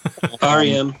 right?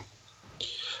 REM.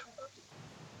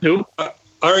 Who?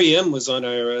 REM was on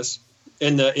IRS.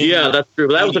 Yeah, that's true.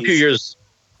 But that was a few years.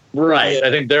 Right. Yeah. I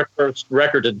think their first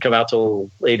record didn't come out till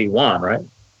 81, right?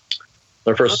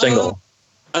 Their first single.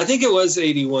 I think it was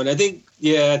 81. I think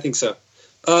so.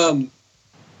 And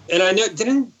I know,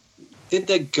 did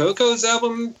the Go-Go's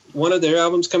album, one of their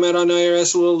albums, come out on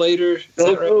IRS a little later?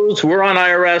 Go-Go's were on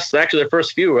IRS. Actually, their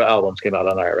first few albums came out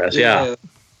on IRS. Yeah.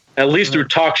 At least through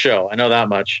Talk Show. I know that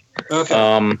much.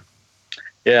 Okay.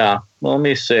 Yeah. Well, let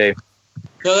me see.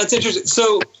 No, that's interesting.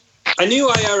 So I knew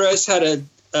IRS had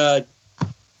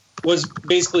was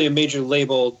basically a major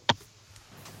label,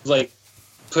 like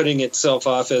putting itself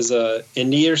off as a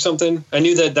indie or something. I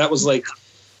knew that was like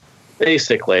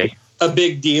basically a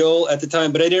big deal at the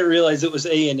time, but I didn't realize it was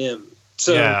A&M.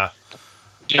 So yeah.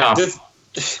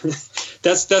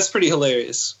 That's pretty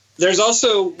hilarious. There's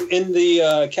also in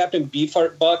the Captain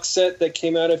Beefheart box set that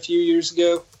came out a few years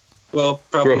ago. Well,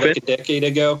 probably like a decade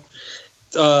ago.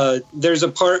 There's a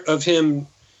part of him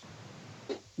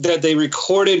that they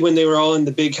recorded when they were all in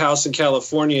the big house in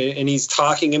California, and he's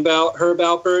talking about Herb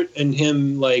Alpert and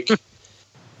him like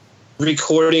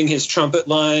recording his trumpet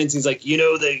lines. He's like,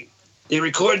 they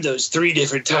record those 3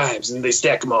 different times and they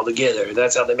stack them all together.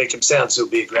 That's how they make him sound so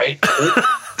big, right?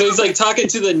 So he's like talking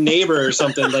to the neighbor or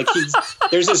something. Like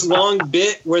there's this long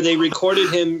bit where they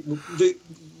recorded him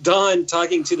Don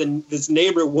talking to this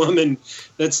neighbor woman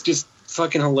that's just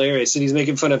fucking hilarious, and he's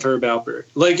making fun of Herb Alpert.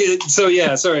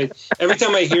 Sorry. Every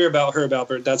time I hear about Herb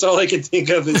Alpert, that's all I can think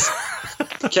of is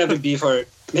Kevin Beefheart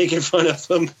making fun of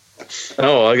him.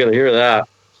 Oh, I gotta hear that.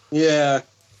 Yeah.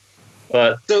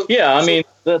 But that's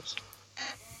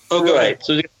right.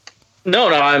 So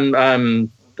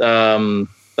I'm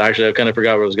actually I kind of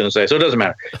forgot what I was going to say, so it doesn't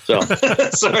matter. So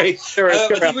sorry. I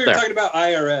think we were talking about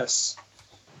IRS.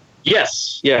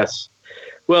 Yes.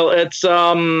 Well, it's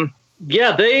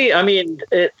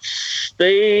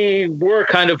they were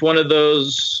kind of one of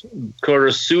those sort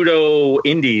of pseudo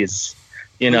indies,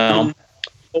 you know. Mm-hmm.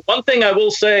 But one thing I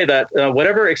will say that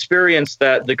whatever experience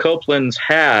that the Copelands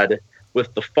had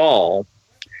with the Fall,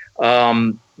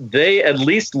 they at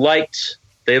least liked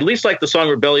the song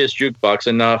 "Rebellious Jukebox"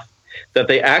 enough that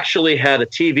they actually had a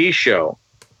TV show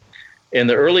in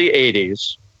the early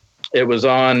 '80s. It was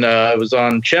on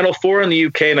Channel 4 in the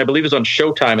UK, and I believe it was on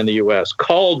Showtime in the US,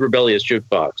 called Rebellious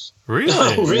Jukebox. Really?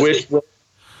 Oh, really?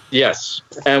 Yes,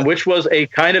 and which was a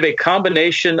kind of a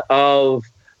combination of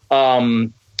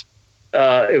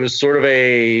it was sort of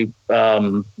a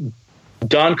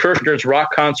Don Kirshner's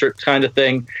rock concert kind of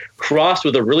thing, crossed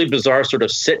with a really bizarre sort of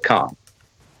sitcom.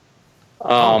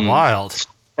 Wild.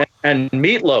 And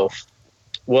Meatloaf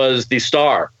was the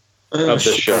star of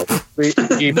this show.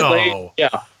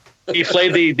 He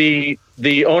played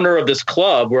the owner of this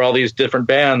club where all these different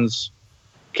bands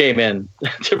came in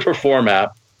to perform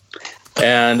at.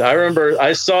 And I remember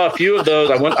I saw a few of those.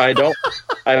 I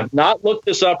have not looked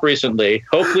this up recently.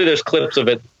 Hopefully there's clips of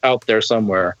it out there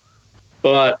somewhere.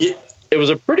 But it was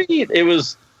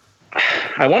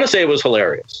I want to say it was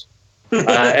hilarious. But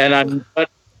I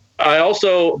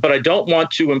don't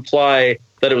want to imply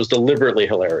that it was deliberately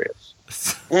hilarious.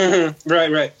 Mm-hmm.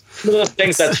 Right. One of those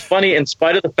things that's funny in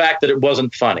spite of the fact that it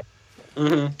wasn't funny.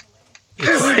 Mm-hmm.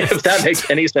 If that makes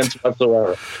any sense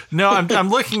whatsoever. No, I'm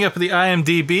looking up the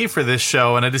IMDb for this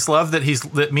show, and I just love that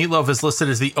Meatloaf is listed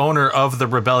as the owner of the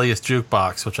Rebellious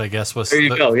Jukebox, which I guess was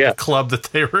the club that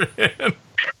they were in.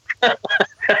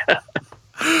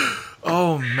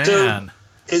 Oh man.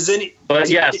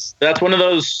 Yes, that's one of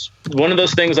those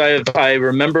things I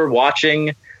remember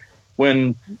watching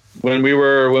when we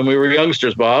were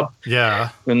youngsters, Bob. Yeah.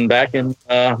 And back in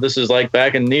this is like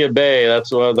back in Nia Bay. That's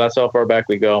how far back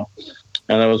we go.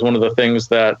 And that was one of the things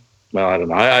that, well, I don't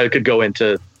know. I could go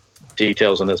into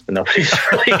details on this, but nobody's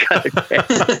really going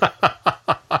to.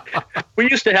 We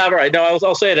used to have, all right, no,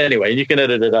 I'll say it anyway. You can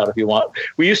edit it out if you want.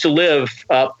 We used to live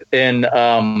up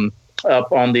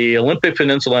on the Olympic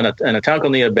Peninsula in a town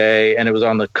called Nia Bay, and it was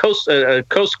on the Coast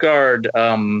Guard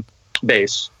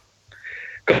base,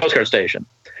 Coast Guard station.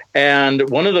 And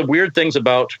one of the weird things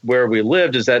about where we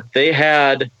lived is that they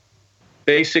had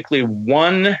basically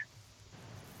one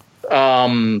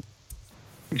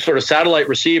sort of satellite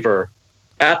receiver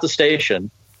at the station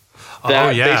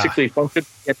that basically functioned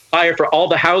entire for all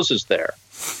the houses there.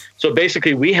 So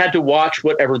basically we had to watch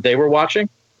whatever they were watching.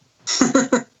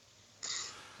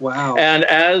 Wow. And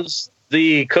as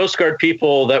the Coast Guard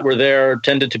people that were there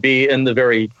tended to be in the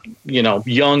very,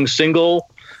 young single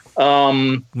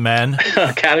men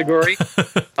category,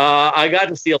 I got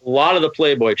to see a lot of the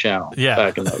Playboy Channel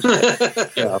back in those days.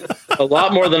 Yeah, a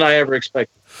lot more than I ever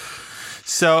expected.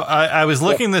 So I was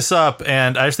looking this up,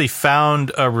 and I actually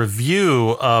found a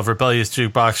review of Rebellious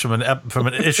Jukebox from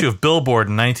an issue of Billboard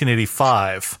in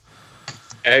 1985.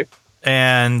 Okay.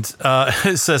 And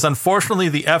it says, unfortunately,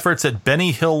 the efforts at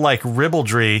Benny Hill-like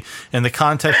ribaldry in the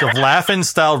context of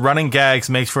laugh-in-style running gags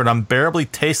makes for an unbearably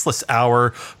tasteless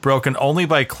hour, broken only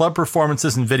by club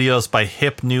performances and videos by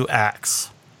hip new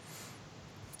acts.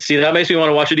 See, that makes me want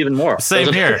to watch it even more.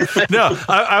 Same here. No,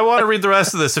 I want to read the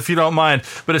rest of this if you don't mind.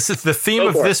 But it's the theme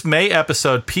of this May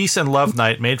episode, Peace and Love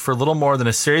Night, made for little more than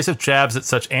a series of jabs at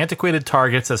such antiquated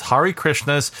targets as Hare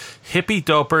Krishnas, hippie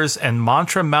dopers, and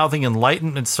mantra-mouthing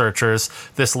enlightenment searchers,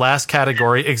 this last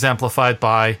category exemplified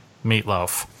by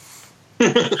Meatloaf.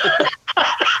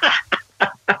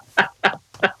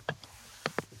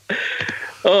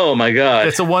 Oh, my God.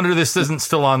 It's a wonder this isn't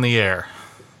still on the air.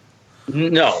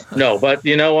 No, but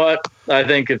you know what? I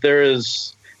think if there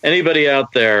is anybody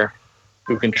out there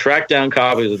who can track down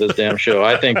copies of this damn show,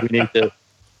 I think we need to,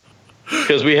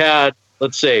 because we had,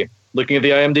 let's see, looking at the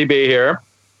IMDb here.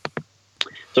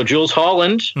 So Jules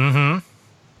Holland,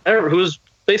 who's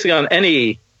basically on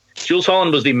any, Jules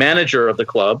Holland was the manager of the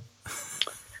club.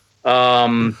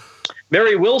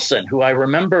 Mary Wilson, who I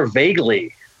remember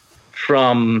vaguely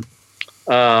from,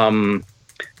 and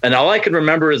all I can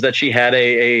remember is that she had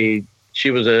she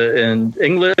was an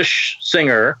English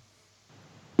singer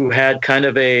who had kind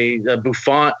of a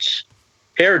bouffant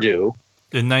hairdo,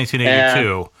 in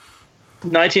 1982.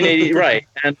 1980, right.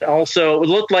 And also, it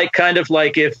looked like kind of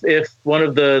like if one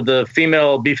of the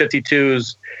female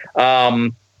B-52s,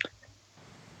 how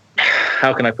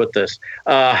can I put this,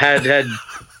 had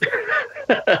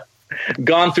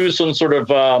gone through some sort of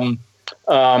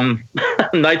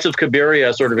Knights of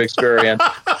Cabiria sort of experience.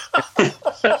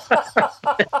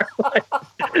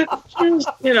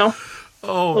 You know,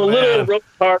 a little rope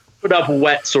hard, put up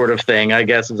wet sort of thing, I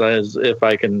guess, as if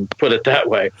I can put it that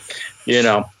way. You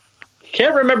know,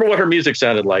 can't remember what her music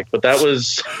sounded like, but that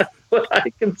was what I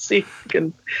can see.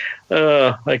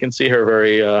 I can see her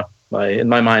very in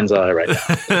my mind's eye right now.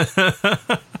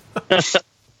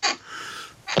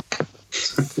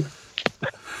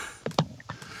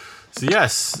 So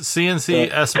yes,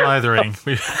 C'n'C-S Mithering.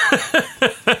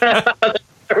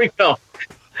 There we go.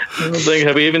 I don't think,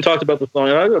 have we even talked about the song?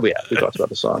 We talked about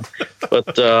the song.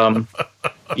 But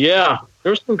yeah, there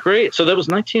was some great. So that was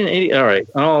 1980. All right.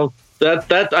 Oh,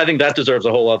 that I think that deserves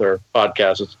a whole other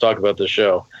podcast is to talk about this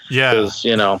show. Yeah. Because,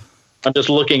 you know, I'm just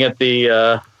looking at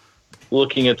I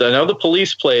know the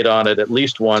Police played on it at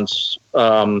least once.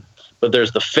 But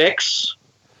there's The Fix.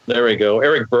 There we go.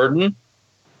 Eric Burden.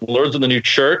 Lords of the New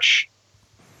Church.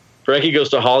 Frankie Goes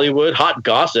to Hollywood. Hot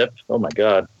Gossip. Oh my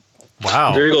God.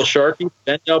 Wow. Virgil Sharkey.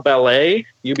 Danielle Ballet.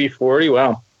 UB40.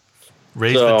 Wow.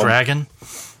 Raise the Dragon.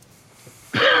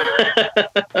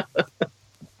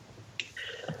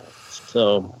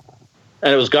 So,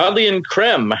 and it was Godley and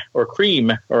Cream,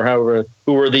 or however,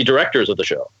 who were the directors of the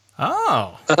show.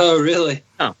 Oh. Oh, really?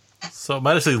 Yeah. So it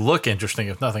might actually look interesting,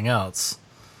 if nothing else.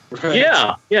 Right.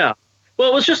 Yeah, yeah. Well,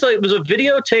 it was just like, it was a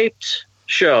videotaped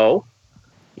show.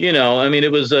 You know, I mean,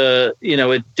 it was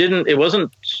it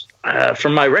wasn't,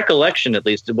 from my recollection at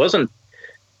least, it wasn't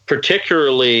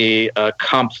particularly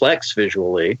complex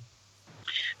visually,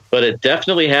 but it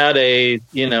definitely had it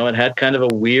had kind of a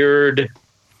weird,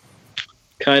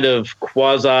 kind of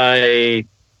quasi,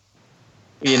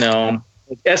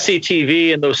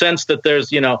 SCTV in the sense that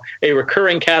there's, a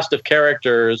recurring cast of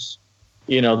characters,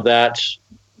 that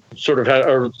sort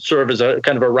of serve as a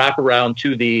kind of a wraparound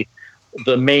to the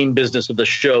main business of the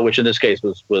show, which in this case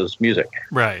was music.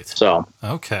 Right. So,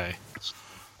 okay.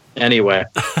 Anyway,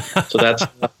 so that's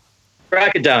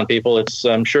track it down, people.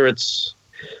 I'm sure it's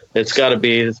got to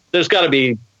be, there's got to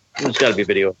be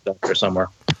video out there somewhere.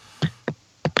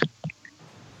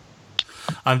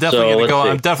 I'm definitely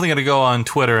going to go on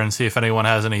Twitter and see if anyone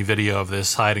has any video of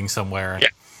this hiding somewhere. Yeah.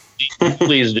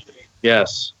 Please do.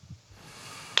 Yes.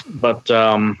 But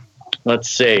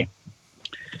let's see.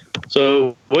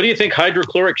 So, what do you think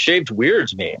hydrochloric shaved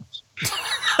weirds means?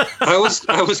 I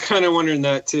was kind of wondering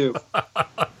that too.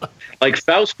 Like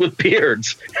Faust with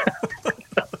beards.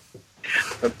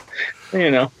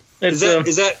 Is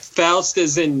that Faust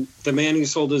as in the man who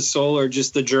sold his soul, or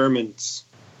just the Germans?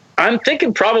 I'm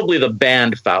thinking probably the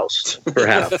band Faust,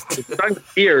 perhaps.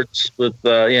 Beards with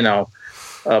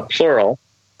plural.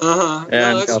 No,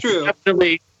 that's true.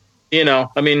 Definitely,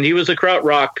 I mean, he was a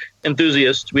krautrock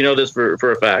enthusiast. We know this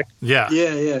for a fact. Yeah.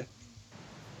 Yeah.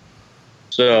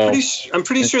 So I'm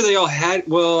pretty sure they all had.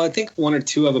 Well, I think one or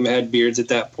two of them had beards at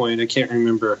that point. I can't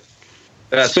remember.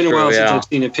 It's been a while since I've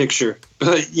seen a picture.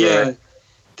 But yeah,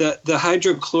 right. The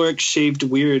hydrochloric shaved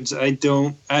weirds. I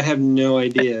have no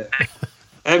idea.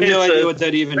 I have no idea what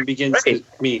that even begins to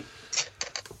mean.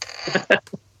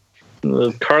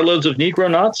 The carloads of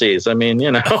Negro Nazis. I mean,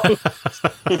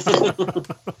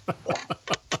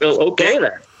 Well, okay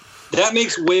then. That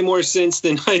makes way more sense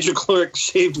than hydrochloric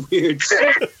shaved weirds.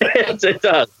 Yes, it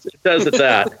does. It does at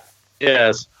that.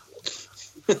 Yes.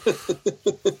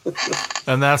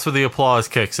 And that's where the applause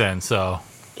kicks in. So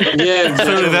yeah, exactly.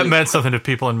 Clearly that meant something to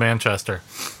people in Manchester.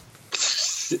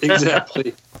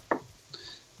 Exactly.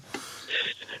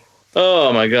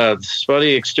 Oh my God!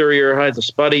 Spotty exterior hides a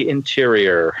spotty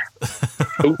interior.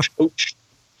 Ouch!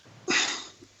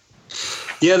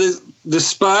 Yeah, the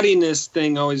spottiness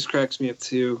thing always cracks me up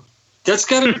too. That's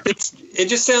gotta. It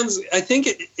just sounds. I think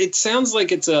it sounds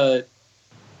like it's a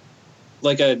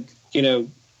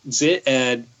zit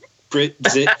ad, Brit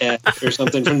zit ad or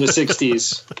something from the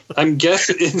 '60s. I'm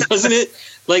guessing, doesn't it?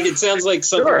 Like it sounds like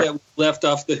something that left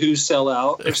off the Who Sell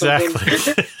Out or something.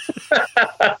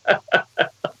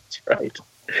 That's right.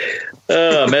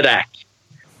 Medak.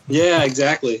 Yeah,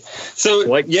 exactly.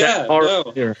 So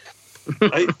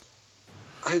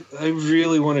I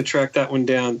really want to track that one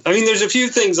down. I mean, there's a few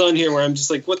things on here where I'm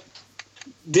just like, what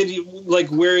did he like?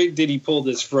 Where did he pull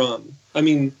this from? I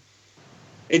mean,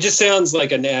 it just sounds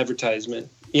like an advertisement.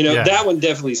 That one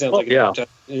definitely sounds like an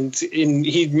advertisement. And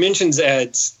he mentions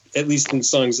ads, at least in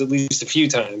songs, at least a few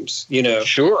times.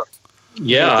 Sure.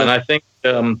 Yeah, and I think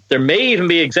there may even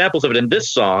be examples of it in this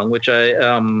song, which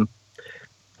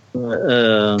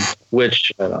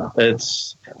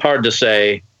it's hard to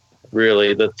say,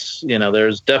 really. That's,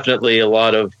 there's definitely a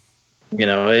lot of, one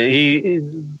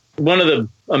of the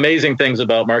amazing things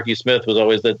about Marky Smith was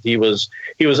always that he was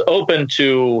open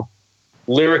to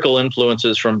lyrical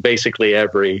influences from basically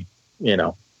every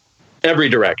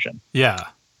direction. Yeah.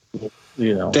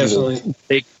 Definitely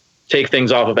take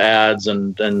things off of ads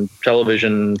and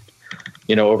television,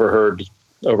 overheard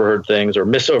things or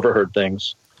misoverheard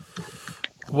things.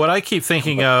 What I keep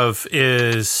thinking of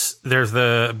is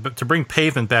to bring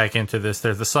Pavement back into this,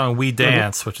 there's the song We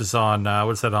Dance, which is on,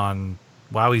 what is that on?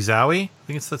 Wowie Zowie? I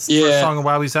think it's the first song of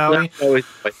Wowie Zowie.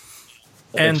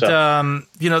 And,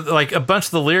 like a bunch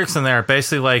of the lyrics in there are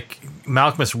basically like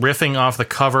Malcolm is riffing off the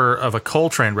cover of a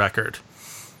Coltrane record.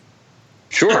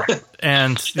 Sure.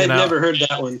 And I've never heard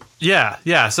that one.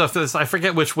 Yeah. So if I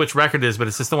forget which record it is, but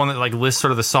it's just the one that like lists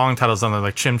sort of the song titles on there,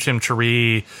 like Chim Chim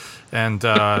Cheree and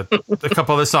a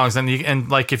couple other songs. And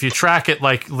like if you track it,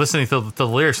 like listening to the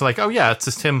lyrics, you're like, oh yeah, it's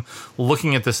just him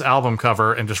looking at this album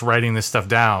cover and just writing this stuff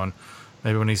down.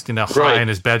 Maybe when he's high in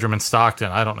his bedroom in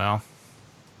Stockton. I don't know.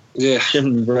 Yeah.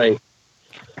 Right.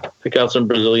 Pick out some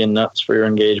Brazilian nuts for your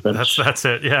engagement. That's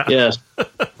it. Yeah. Yes.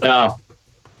 Yeah.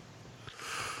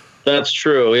 That's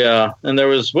true. Yeah. And there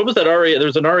was that REM? There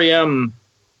was an REM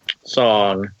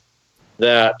song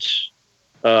that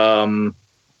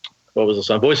what was the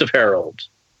song? Voice of Harold,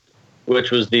 which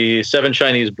was the Seven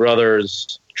Chinese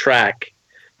Brothers track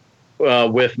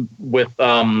with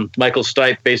Michael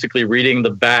Stipe basically reading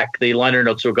the liner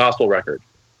notes to a gospel record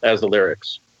as the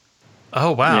lyrics.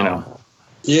 Oh wow!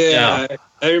 Yeah.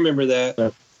 I remember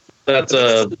that. That's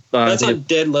on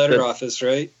Dead Letter Office,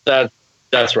 right?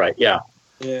 That's right. Yeah.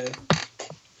 Yeah.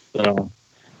 So,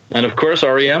 and of course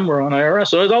REM were on IRS,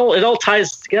 so it all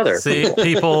ties together. See,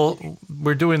 people,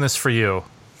 we're doing this for you.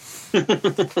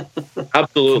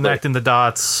 Absolutely. Connecting the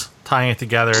dots, tying it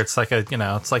together. It's like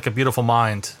a beautiful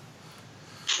mind.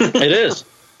 It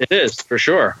is for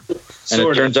sure. And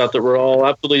it turns out that we're all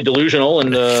absolutely delusional,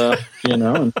 and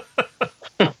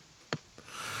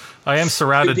I am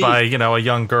surrounded by a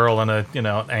young girl and a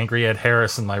angry Ed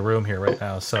Harris in my room here right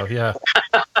now. So yeah.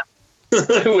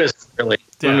 Who is really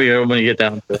when we get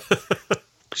down to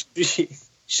it.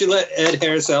 She let Ed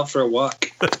Harris out for a walk.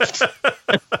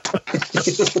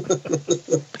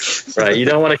 Right. You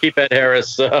don't want to keep Ed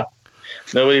Harris.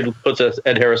 Nobody puts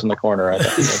Ed Harris in the corner. I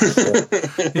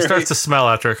think. He starts to smell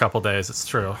after a couple days. It's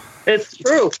true.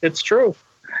 It's true.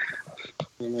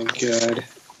 Oh my God.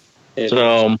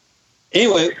 So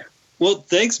anyway, well,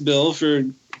 thanks, Bill, for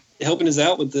helping us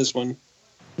out with this one.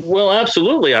 Well,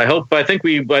 absolutely. I think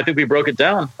we broke it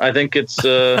down. I think it's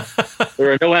there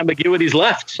are no ambiguities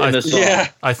left in this song. Yeah.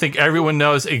 I think everyone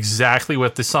knows exactly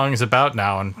what the song is about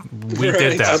now, and we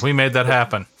did that. We made that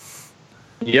happen.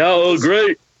 Yeah,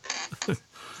 great.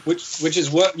 Which is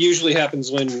what usually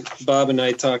happens when Bob and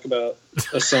I talk about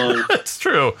a song. That's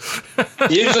true.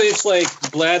 Usually it's like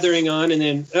blathering on and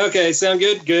then, okay, sound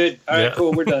good? Good. All right,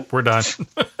 cool, we're done. We're done.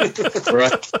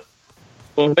 Right.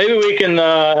 Well, maybe we can,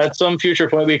 at some future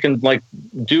point, we can like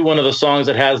do one of the songs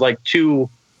that has like two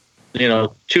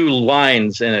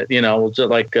lines in it,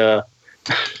 like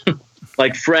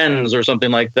like Friends or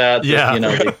something like that.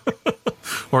 Yeah.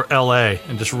 Or LA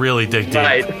and just really dig deep.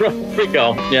 Right. There we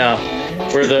go. Yeah.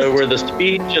 Where the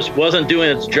speed just wasn't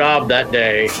doing its job that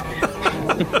day.